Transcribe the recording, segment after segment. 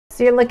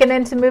So you're looking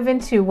into moving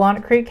to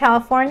Walnut Creek,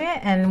 California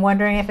and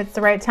wondering if it's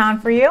the right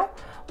town for you?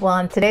 Well,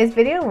 in today's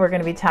video, we're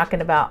going to be talking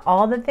about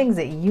all the things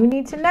that you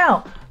need to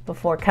know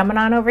before coming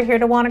on over here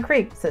to Walnut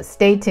Creek, so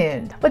stay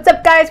tuned. What's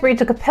up guys,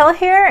 Rachel Capel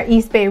here,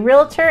 East Bay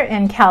Realtor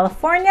in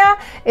California.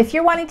 If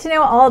you're wanting to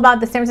know all about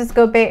the San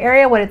Francisco Bay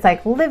Area, what it's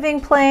like living,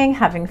 playing,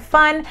 having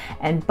fun,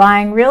 and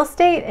buying real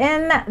estate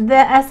in the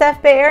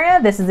SF Bay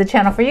Area, this is the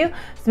channel for you.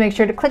 So make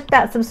sure to click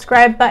that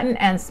subscribe button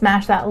and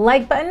smash that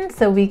like button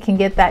so we can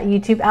get that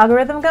YouTube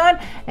algorithm going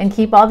and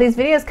keep all these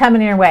videos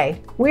coming your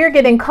way. We are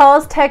getting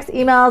calls, texts,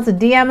 emails,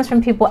 DMs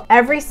from people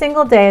every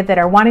single day that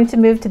are wanting to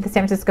move to the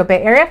San Francisco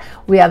Bay Area.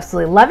 We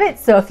absolutely love it.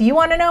 So if you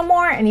want to know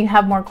more and you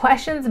have more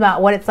questions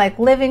about what it's like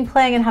living,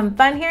 playing, and having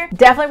fun here,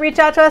 definitely reach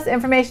out to us.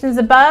 Information is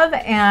above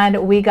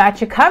and we got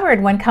you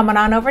covered when coming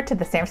on over to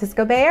the San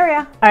Francisco Bay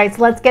Area. All right,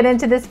 so let's get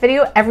into this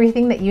video.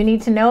 Everything that you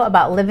need to know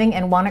about living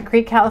in Walnut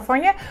Creek,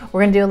 California.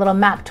 We're going to do a little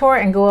map tour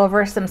and go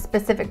over some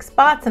specific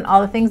spots and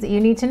all the things that you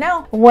need to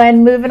know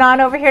when moving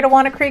on over here to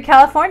Walnut Creek,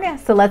 California.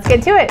 So let's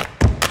get to it.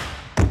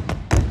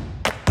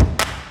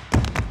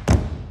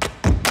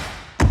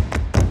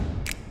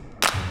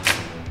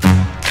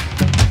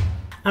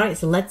 All right,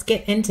 so let's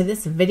get into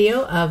this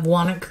video of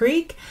Walnut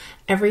Creek,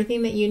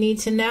 everything that you need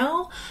to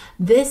know.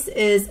 This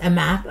is a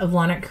map of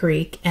Walnut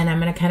Creek, and I'm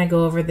going to kind of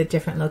go over the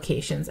different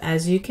locations.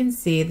 As you can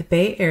see, the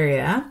Bay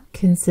Area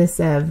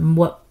consists of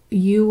what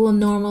you will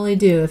normally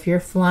do. If you're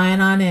flying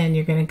on in,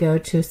 you're going to go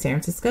to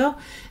San Francisco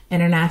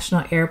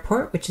International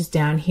Airport, which is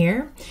down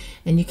here.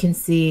 And you can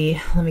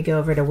see, let me go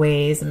over to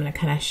Waze. I'm going to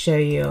kind of show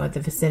you the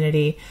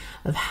vicinity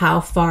of how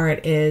far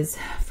it is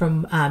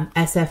from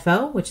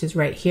SFO, which is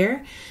right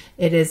here.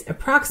 It is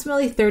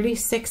approximately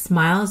 36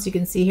 miles, you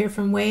can see here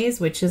from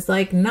Waze, which is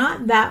like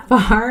not that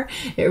far.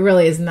 It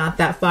really is not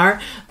that far,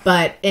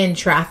 but in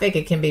traffic,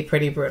 it can be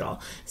pretty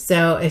brutal.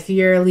 So if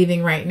you're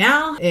leaving right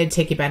now, it'd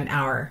take you about an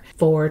hour,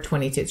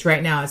 4:22. It's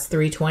right now, it's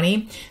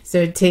 3:20. So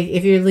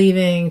if you're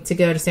leaving to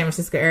go to San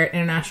Francisco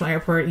International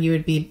Airport, you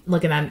would be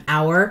looking at an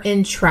hour.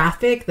 In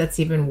traffic, that's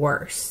even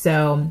worse.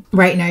 So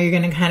right now you're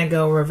gonna kind of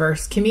go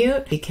reverse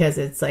commute because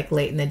it's like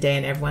late in the day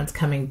and everyone's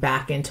coming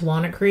back into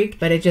Walnut Creek,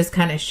 but it just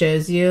kind of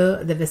shows you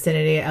the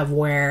vicinity of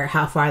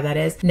how far that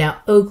is.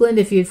 Now, Oakland,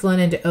 if you'd flown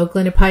into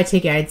Oakland, it'd probably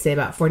take you, I'd say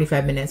about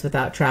 45 minutes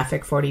without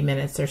traffic, 40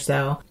 minutes or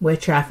so. With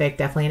traffic,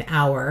 definitely an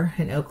hour,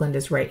 and Oakland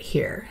is right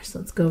here. So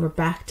let's go over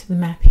back to the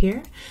map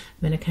here.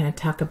 I'm going to kind of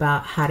talk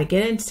about how to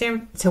get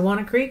into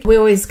Walnut Creek. We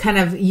always kind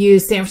of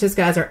use San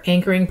Francisco as our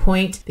anchoring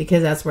point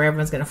because that's where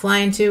everyone's going to fly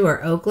into,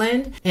 or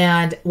Oakland.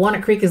 And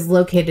Walnut Creek is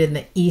located in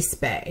the East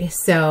Bay.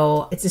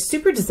 So it's a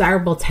super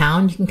desirable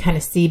town, you can kind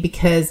of see,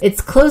 because it's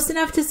close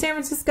enough to San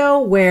Francisco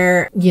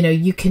where, you know,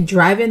 you can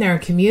drive in there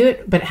and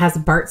commute, but it has a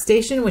BART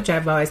station, which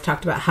I've always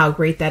talked about how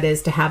great that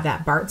is to have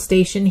that BART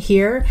station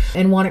here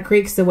in Walnut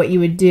Creek. So what you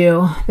would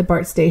do, the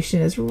BART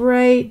station is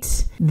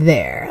right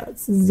there.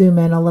 Let's zoom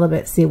in a little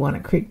bit, see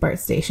Walnut Creek BART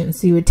station.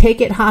 So you would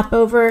take it, hop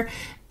over,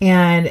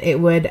 and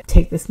it would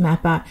take this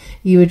map out.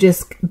 You would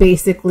just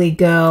basically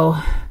go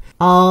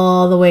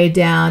all the way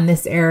down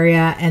this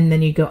area, and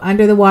then you go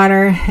under the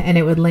water and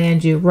it would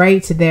land you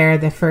right there.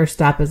 The first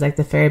stop is like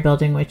the ferry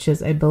building, which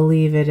is, I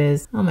believe it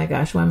is, oh my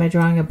gosh, why am I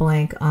drawing a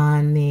blank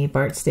on the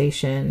BART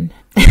station?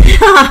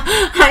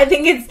 I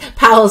think it's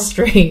Powell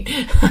Street.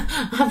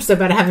 I'm so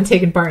bad, I haven't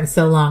taken BART in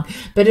so long,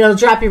 but it'll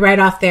drop you right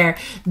off there.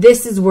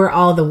 This is where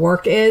all the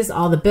work is,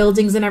 all the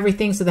buildings and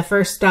everything. So the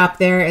first stop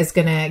there is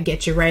gonna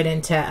get you right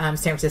into San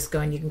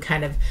Francisco, and you can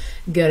kind of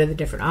go to the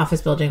different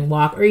office building,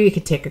 walk, or you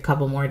could take a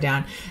couple more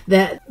down.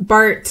 The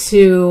BART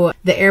to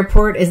the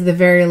airport is the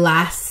very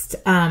last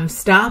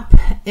stop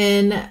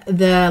in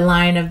the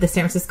line of the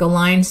San Francisco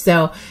line.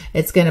 So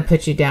it's going to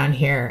put you down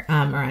here,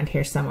 around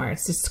here somewhere.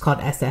 It's just called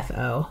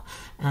SFO.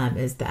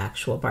 Is the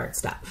actual BART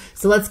stop.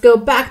 So let's go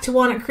back to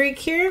Walnut Creek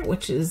here,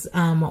 which is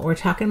what we're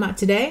talking about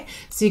today.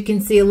 So you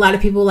can see a lot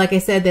of people, like I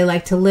said, they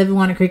like to live in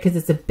Walnut Creek because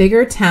it's a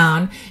bigger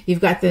town.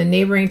 You've got the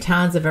neighboring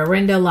towns of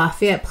Orinda,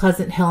 Lafayette,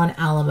 Pleasant Hill, and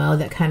Alamo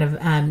that kind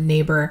of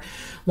neighbor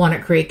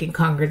Walnut Creek, and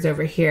Concord's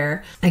over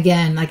here.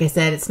 Again, like I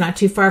said, it's not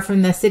too far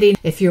from the city.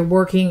 If you're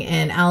working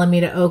in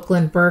Alameda,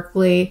 Oakland,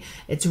 Berkeley,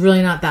 it's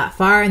really not that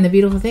far. And the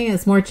beautiful thing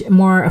is more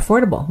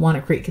affordable,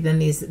 Walnut Creek, than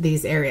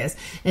these areas.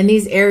 And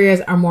these areas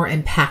are more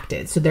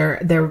impacted. So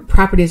their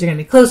properties are going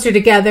to be closer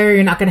together.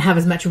 You're not going to have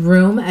as much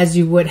room as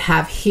you would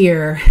have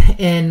here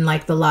in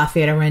like the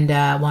Lafayette,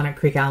 Orinda, Walnut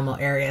Creek, Alamo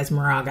areas,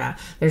 Moraga.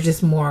 There's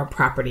just more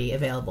property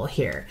available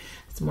here.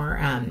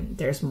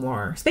 There's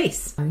more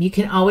space. You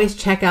can always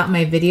check out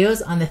my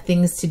videos on the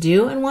things to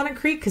do in Walnut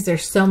Creek because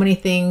there's so many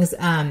things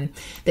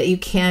that you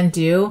can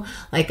do.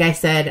 Like I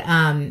said,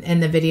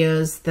 in the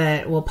videos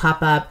that will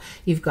pop up,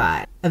 you've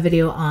got a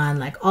video on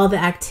like all the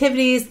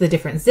activities, the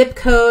different zip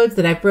codes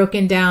that I've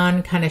broken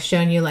down, kind of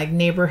shown you like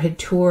neighborhood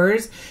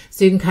tours.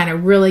 So you can kind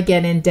of really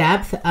get in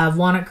depth of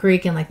Walnut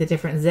Creek and like the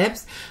different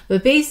zips.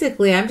 But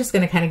basically, I'm just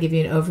going to kind of give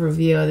you an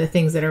overview of the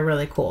things that are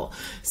really cool.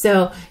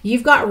 So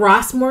you've got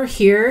Rossmore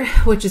here,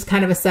 which is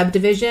kind of a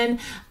subdivision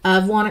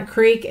of Walnut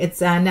Creek. It's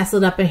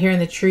nestled up in here in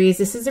the trees.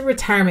 This is a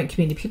retirement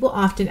community. People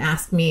often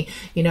ask me,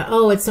 you know,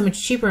 oh, it's so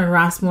much cheaper in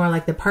Rossmoor,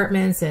 like the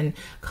apartments and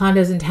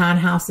condos and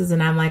townhouses.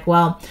 And I'm like,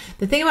 well,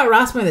 the thing about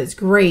Rossmoor that's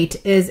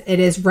great is it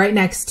is right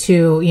next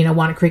to, you know,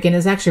 Walnut Creek, and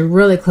it's actually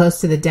really close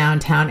to the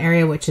downtown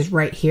area, which is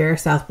right here,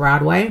 South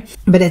Broadway.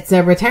 But it's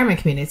a retirement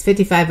community. It's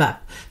 55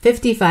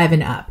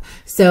 and up.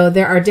 So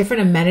there are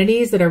different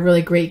amenities that are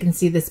really great. You can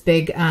see this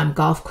big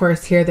golf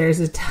course here. There's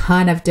a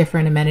ton of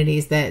different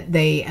amenities that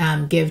they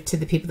give to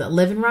the people that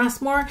live in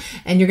Rossmoor,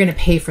 and you're going to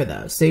pay for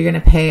those. So you're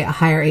going to pay a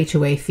higher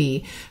HOA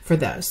fee for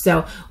those.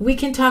 So we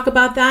can talk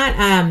about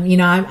that. You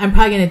know, I'm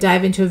probably going to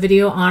dive into a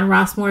video on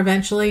Rossmoor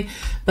eventually,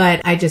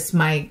 but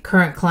my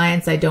current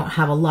clients, I don't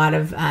have a lot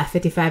of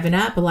 55 and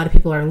up. A lot of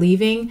people are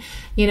leaving,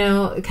 you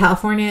know,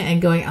 California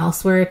and going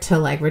elsewhere to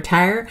like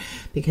retire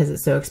because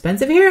it's so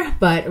expensive here.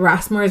 But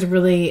Rossmoor is a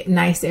really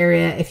nice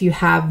area if you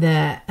have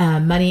the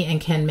money and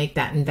can make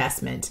that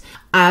investment.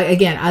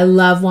 Again, I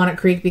love Walnut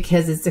Creek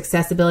because its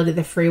accessibility to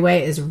the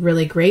freeway is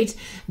really great.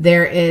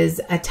 There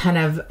is a ton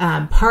of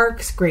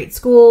parks, great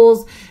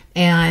schools,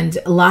 and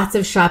lots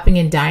of shopping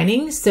and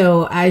dining.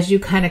 So as you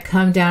kind of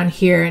come down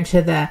here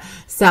into the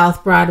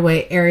South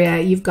Broadway area,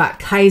 you've got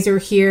Kaiser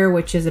here,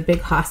 which is a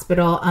big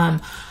hospital.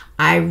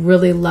 I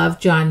really love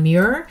John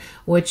Muir,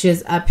 which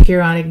is up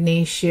here on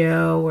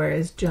Ignacio. Where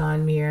is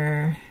John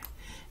Muir?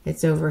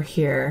 It's over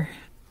here.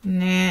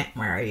 Nah,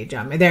 where are you,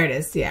 John Muir? There it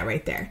is. Yeah,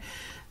 right there.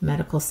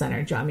 Medical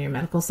Center, John Muir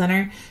Medical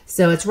Center.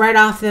 So it's right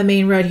off the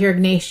main road here,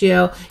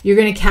 Ignacio. You're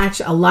going to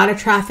catch a lot of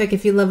traffic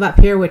if you live up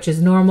here, which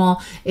is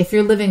normal. If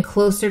you're living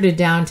closer to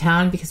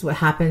downtown, because what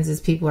happens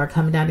is people are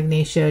coming down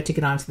Ignacio to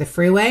get onto the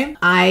freeway.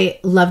 I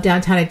love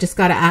downtown. I just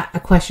got a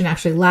question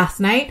actually last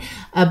night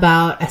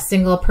about a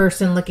single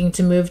person looking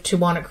to move to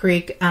Walnut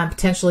Creek,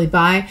 potentially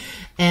buy,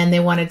 and they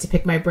wanted to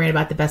pick my brain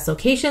about the best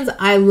locations.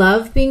 I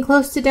love being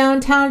close to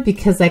downtown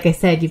because, like I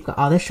said, you've got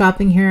all the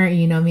shopping here.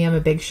 You know me, I'm a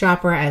big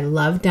shopper. I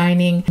love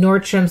dining.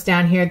 Nordstrom's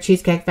down here,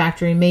 Cheesecake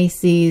Factory,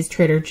 Macy's,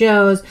 Trader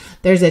Joe's.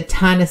 There's a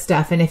ton of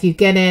stuff. And if you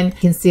get in, you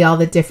can see all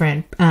the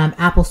different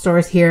Apple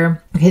stores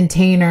here.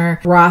 Container,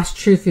 Ross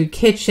True Food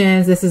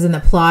Kitchens. This is in the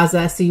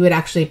plaza. So you would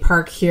actually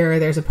park here.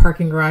 There's a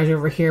parking garage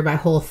over here by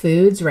Whole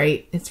Foods,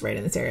 right? It's right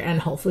in this area. And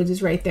Whole Foods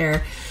is right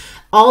there.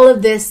 All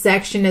of this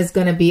section is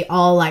going to be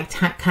all like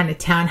kind of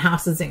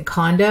townhouses and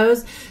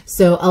condos.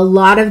 So a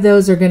lot of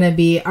those are going to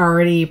be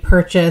already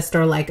purchased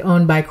or like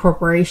owned by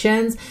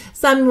corporations.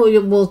 Some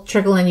will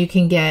trickle in. You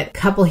can get a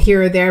couple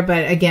here or there.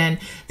 But again,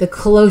 the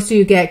closer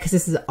you get, because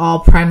this is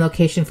all prime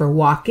location for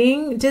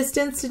walking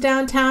distance to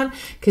downtown,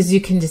 because you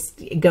can just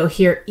go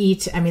here,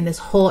 eat. I mean, this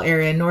whole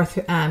area,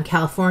 North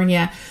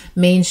California,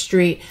 Main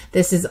Street,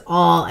 this is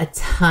all a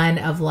ton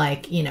of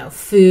like, you know,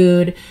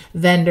 food,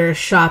 vendors,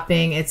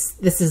 shopping.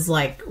 This is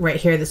like right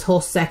here, this whole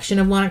section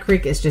of Walnut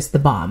Creek is just the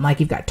bomb. Like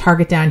you've got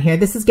Target down here.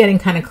 This is getting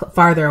kind of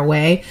farther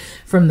away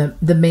from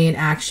the main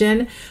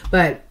action,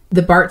 but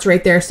the BART's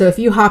right there. So if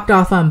you hopped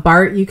off on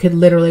BART, you could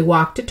literally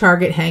walk to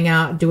Target, hang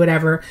out, do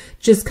whatever,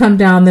 just come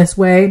down this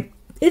way.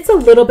 It's a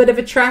little bit of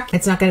a trek.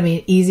 It's not going to be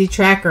an easy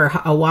trek or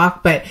a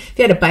walk, but if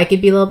you had a bike,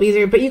 it'd be a little bit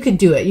easier, but you could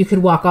do it. You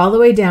could walk all the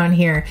way down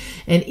here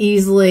and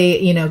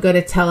easily, you know, go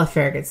to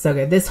Teleferic. It's so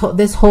good. This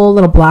whole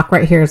little block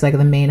right here is like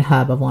the main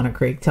hub of Walnut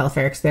Creek.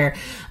 Teleferic's there.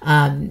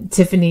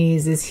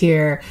 Tiffany's is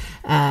here.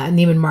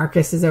 Neiman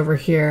Marcus is over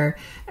here.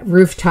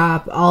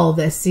 Rooftop, all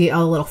this, see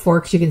all the little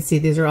forks you can see.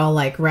 These are all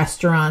like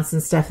restaurants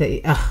and stuff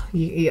that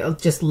you'll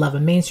just love. A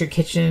Main Street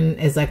Kitchen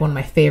is like one of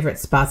my favorite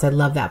spots. I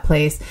love that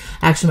place.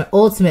 Actually, my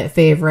ultimate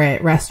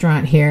favorite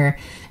restaurant here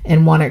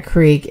in Walnut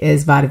Creek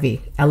is Vadavi.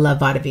 I love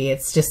Vadavi.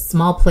 It's just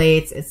small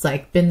plates. It's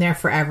like been there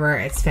forever.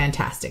 It's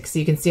fantastic. So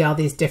you can see all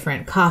these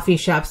different coffee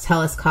shops.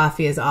 Tellus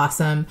Coffee is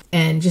awesome.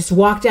 And just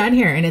walk down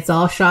here and it's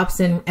all shops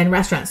and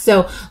restaurants.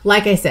 So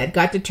like I said,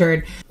 got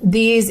deterred.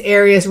 These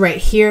areas right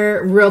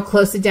here, real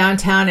close to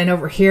downtown and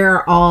over here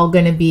are all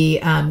going to be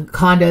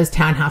condos,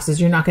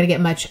 townhouses. You're not going to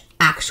get much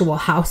actual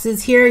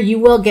houses here. You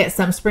will get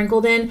some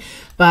sprinkled in,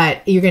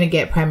 but you're going to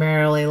get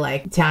primarily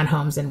like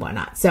townhomes and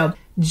whatnot. So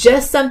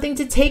just something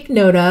to take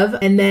note of.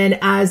 And then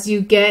as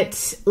you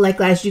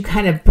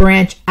kind of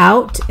branch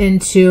out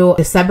into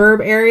the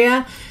suburb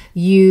area,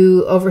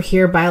 you over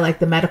here by like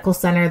the medical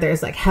center,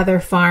 there's like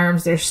Heather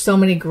Farms. There's so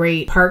many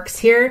great parks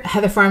here.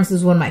 Heather Farms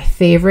is one of my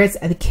favorites.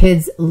 The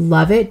kids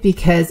love it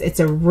because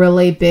it's a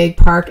really big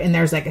park and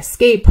there's like a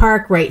skate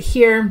park right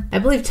here. I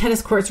believe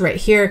tennis courts right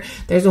here.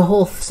 There's a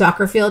whole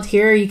soccer field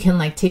here. You can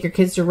like take your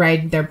kids to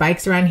ride their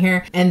bikes around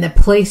here, and the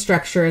play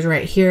structure is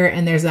right here.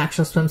 And there's an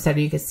actual swim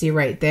center you can see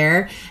right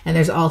there. And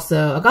there's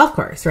also a golf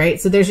course, right?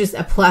 So there's just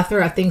a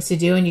plethora of things to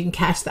do, and you can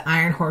catch the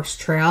Iron Horse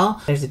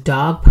Trail. There's a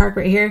dog park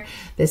right here.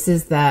 This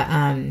is the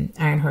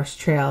Iron Horse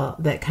Trail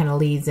that kind of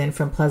leads in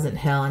from Pleasant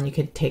Hill, and you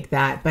could take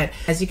that. But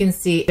as you can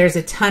see, there's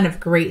a ton of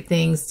great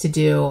things to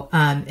do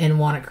in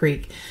Walnut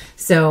Creek.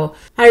 So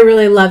I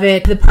really love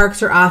it. The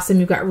parks are awesome.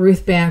 You've got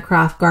Ruth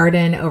Bancroft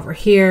Garden over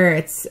here.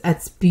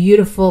 It's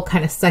beautiful,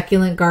 kind of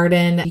succulent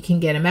garden. You can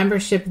get a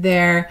membership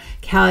there.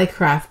 Cali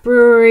Craft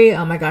Brewery.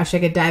 Oh my gosh, I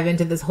could dive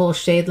into this whole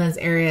Shadelands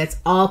area. It's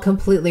all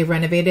completely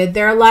renovated.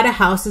 There are a lot of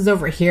houses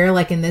over here,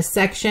 like in this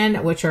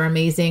section, which are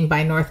amazing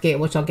by Northgate,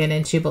 which I'll get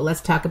into, but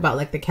let's talk about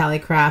like the Cali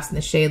Crafts and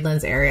the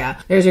Shadelands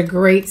area. There's a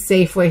great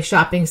Safeway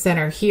shopping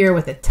center here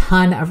with a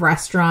ton of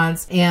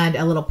restaurants and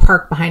a little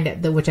park behind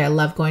it, which I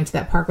love going to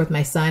that park with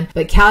my son.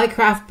 But Cali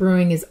Craft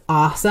Brewing is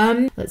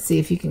awesome. Let's see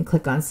if you can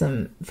click on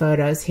some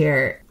photos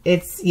here.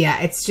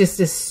 It's just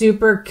a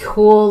super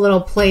cool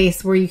little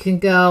place where you can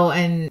go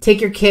and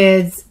take your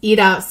kids, eat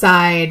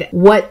outside.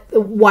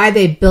 Why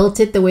they built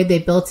it the way they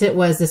built it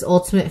was this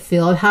ultimate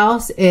field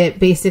house. It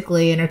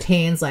basically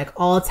entertains like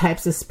all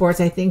types of sports.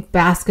 I think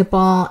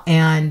basketball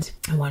and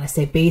I want to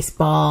say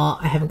baseball.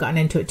 I haven't gotten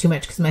into it too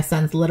much because my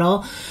son's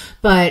little,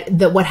 but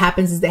what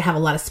happens is they have a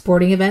lot of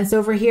sporting events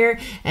over here,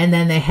 and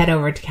then they head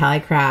over to Cali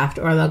Craft,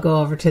 or they'll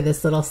go over to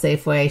this little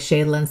Safeway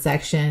Shadeland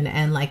section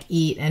and like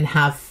eat and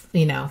have,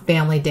 you know,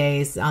 family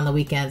days on the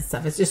weekends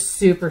stuff. It's just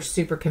super,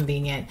 super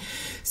convenient.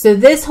 So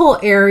this whole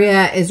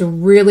area is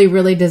really,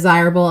 really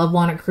desirable of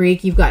Walnut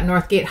Creek. You've got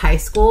Northgate High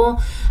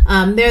School.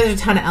 There's a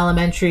ton of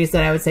elementaries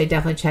that I would say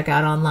definitely check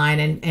out online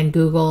and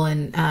Google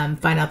and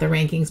find out the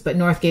rankings. But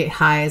Northgate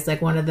High is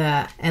like one of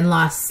the, and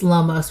Los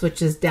Lomos,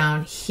 which is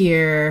down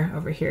here,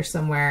 over here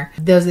somewhere.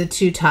 Those are the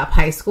two top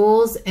high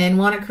schools in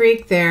Walnut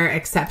Creek. They're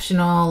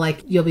exceptional.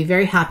 Like, you'll be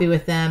very happy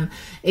with them.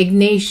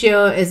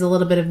 Ignacio is a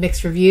little bit of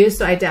mixed reviews,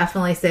 so I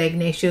definitely say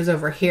Ignacio's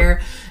over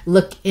here.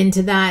 Look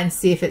into that and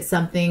see if it's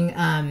something,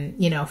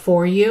 you know,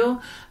 for you.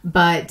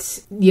 But,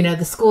 you know,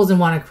 the schools in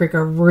Walnut Creek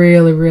are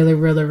really, really,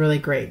 really, really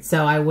great.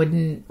 So I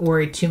wouldn't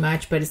worry too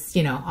much, but it's,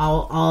 you know,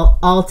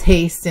 all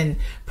taste and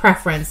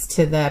preference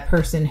to the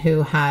person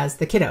who has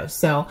the kiddos.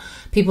 So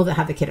people that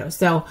have the kiddos.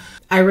 So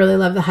I really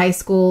love the high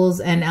schools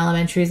and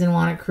elementaries in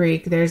Walnut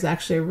Creek. There's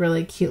actually a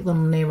really cute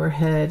little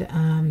neighborhood.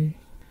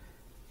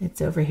 It's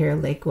over here,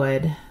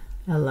 Lakewood.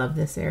 I love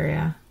this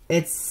area.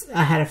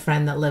 I had a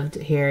friend that lived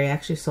here. He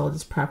actually sold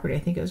his property. I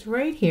think it was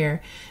right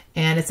here.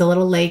 And it's a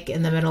little lake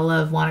in the middle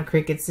of Walnut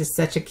Creek. It's just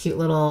such a cute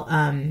little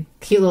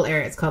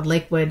area. It's called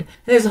Lakewood.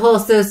 There's a whole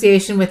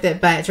association with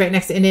it, but it's right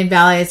next to Indian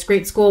Valley. It's a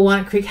great school,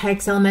 Walnut Creek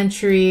Heights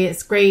Elementary.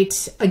 It's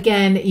great.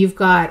 Again, you've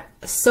got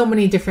so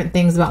many different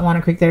things about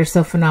Walnut Creek that are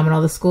so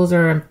phenomenal. The schools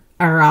are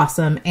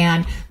awesome.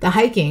 And the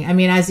hiking. I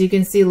mean, as you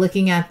can see,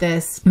 looking at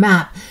this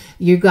map,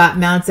 you've got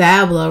Mount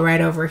Diablo right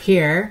over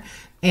here.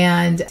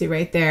 And see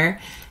right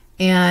there.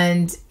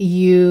 And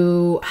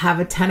you have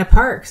a ton of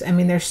parks. I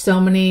mean, there's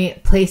so many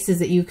places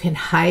that you can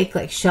hike,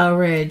 like Shell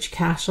Ridge,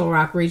 Castle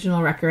Rock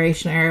Regional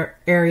Recreation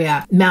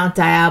Area, Mount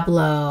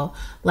Diablo.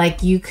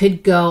 Like, you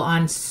could go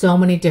on so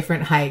many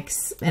different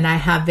hikes. And I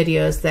have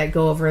videos that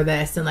go over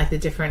this and like the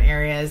different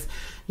areas,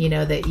 you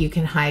know, that you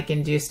can hike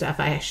and do stuff.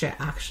 I should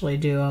actually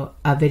do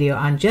a video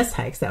on just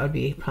hikes. That would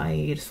be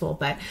probably useful.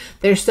 But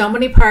there's so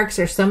many parks,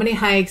 there's so many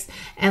hikes.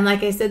 And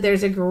like I said,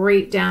 there's a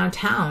great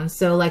downtown.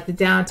 So like the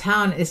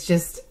downtown is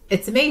just,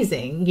 it's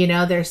amazing. You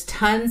know, there's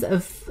tons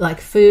of like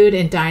food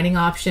and dining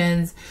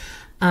options.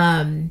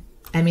 I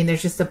mean,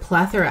 there's just a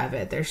plethora of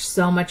it. There's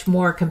so much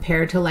more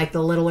compared to like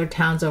the littler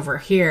towns over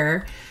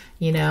here,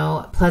 you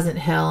know, Pleasant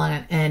Hill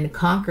and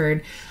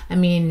Concord. I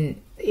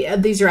mean,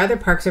 these are other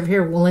parks over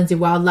here. Lindsay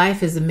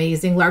Wildlife is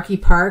amazing. Larky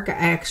Park, I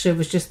actually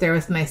was just there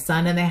with my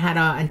son, and they had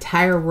an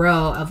entire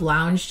row of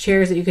lounge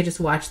chairs that you could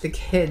just watch the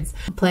kids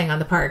playing on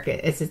the park.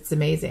 It's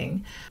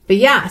amazing. But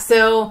yeah,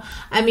 so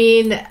I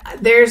mean,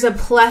 there's a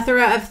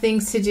plethora of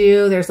things to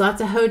do. There's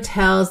lots of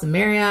hotels, the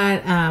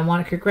Marriott,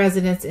 Walnut Creek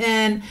Residence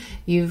Inn.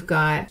 You've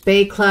got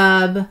Bay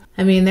Club.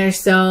 I mean, there's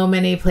so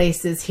many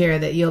places here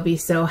that you'll be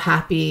so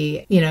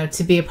happy, you know,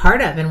 to be a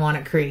part of in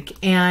Walnut Creek.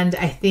 And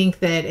I think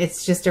that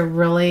it's just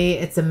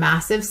it's a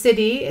massive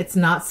city. It's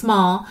not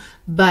small,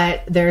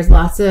 but there's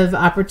lots of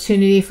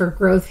opportunity for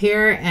growth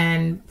here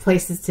and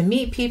places to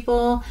meet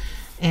people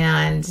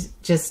and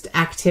just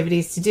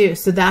activities to do.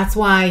 So that's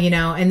why, you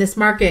know, in this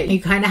market,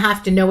 you kind of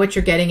have to know what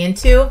you're getting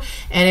into.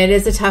 And it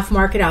is a tough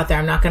market out there.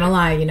 I'm not going to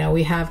lie. You know,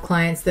 we have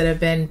clients that have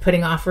been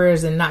putting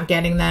offers and not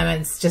getting them.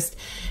 And it's just,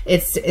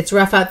 it's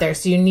rough out there.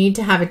 So you need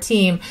to have a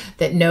team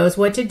that knows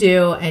what to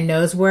do and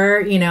knows where,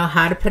 you know,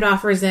 how to put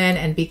offers in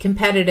and be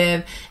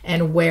competitive,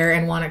 and where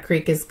in Walnut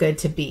Creek is good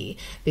to be,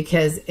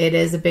 because it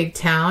is a big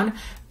town.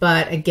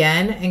 But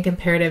again, in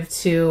comparative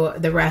to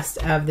the rest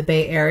of the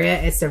Bay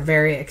Area, it's a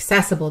very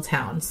accessible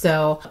town.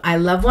 So I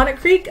love Walnut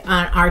Creek.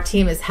 Our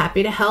team is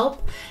happy to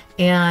help.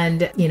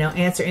 and, you know,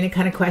 answer any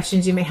kind of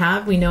questions you may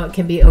have. We know it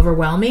can be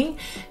overwhelming,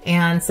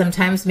 and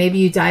sometimes maybe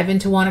you dive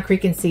into Walnut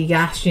Creek and see,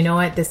 gosh, you know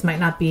what, this might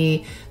not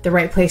be the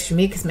right place for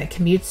me because my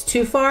commute's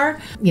too far.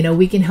 You know,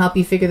 we can help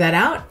you figure that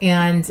out,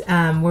 and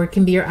we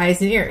can be your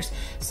eyes and ears.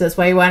 So that's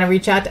why you want to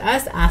reach out to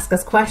us, ask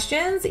us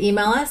questions,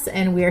 email us,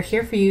 and we are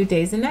here for you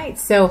days and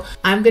nights. So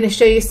I'm going to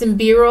show you some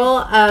B-roll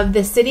of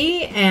the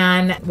city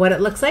and what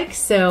it looks like.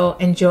 So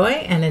enjoy,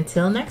 and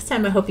until next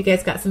time, I hope you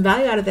guys got some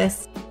value out of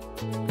this.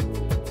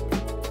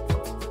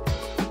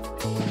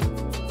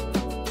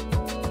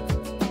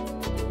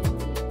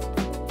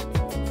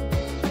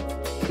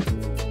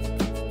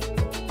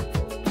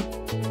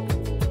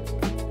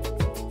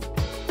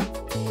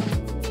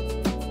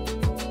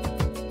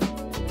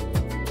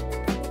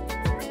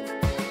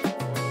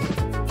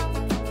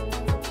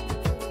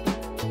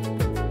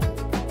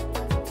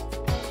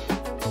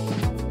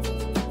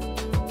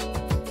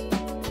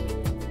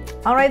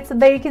 All right, so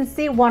there you can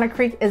see Walnut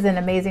Creek is an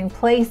amazing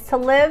place to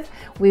live.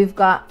 We've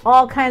got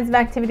all kinds of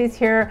activities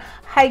here: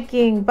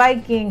 hiking,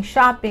 biking,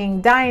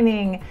 shopping,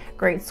 dining,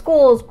 great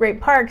schools,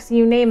 great parks,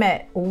 you name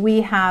it.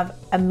 We have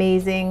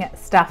amazing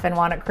stuff in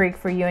Walnut Creek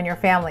for you and your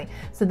family.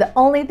 So the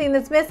only thing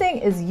that's missing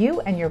is you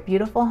and your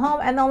beautiful home.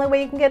 And the only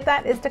way you can get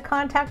that is to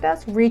contact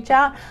us, reach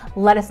out,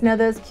 let us know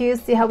those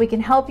cues, see how we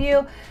can help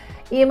you.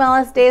 Email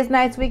us days,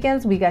 nights,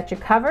 weekends. We got you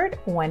covered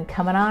when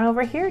coming on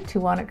over here to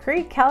Walnut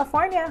Creek,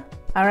 California.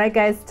 All right,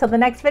 guys, till the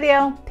next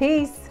video.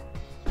 Peace.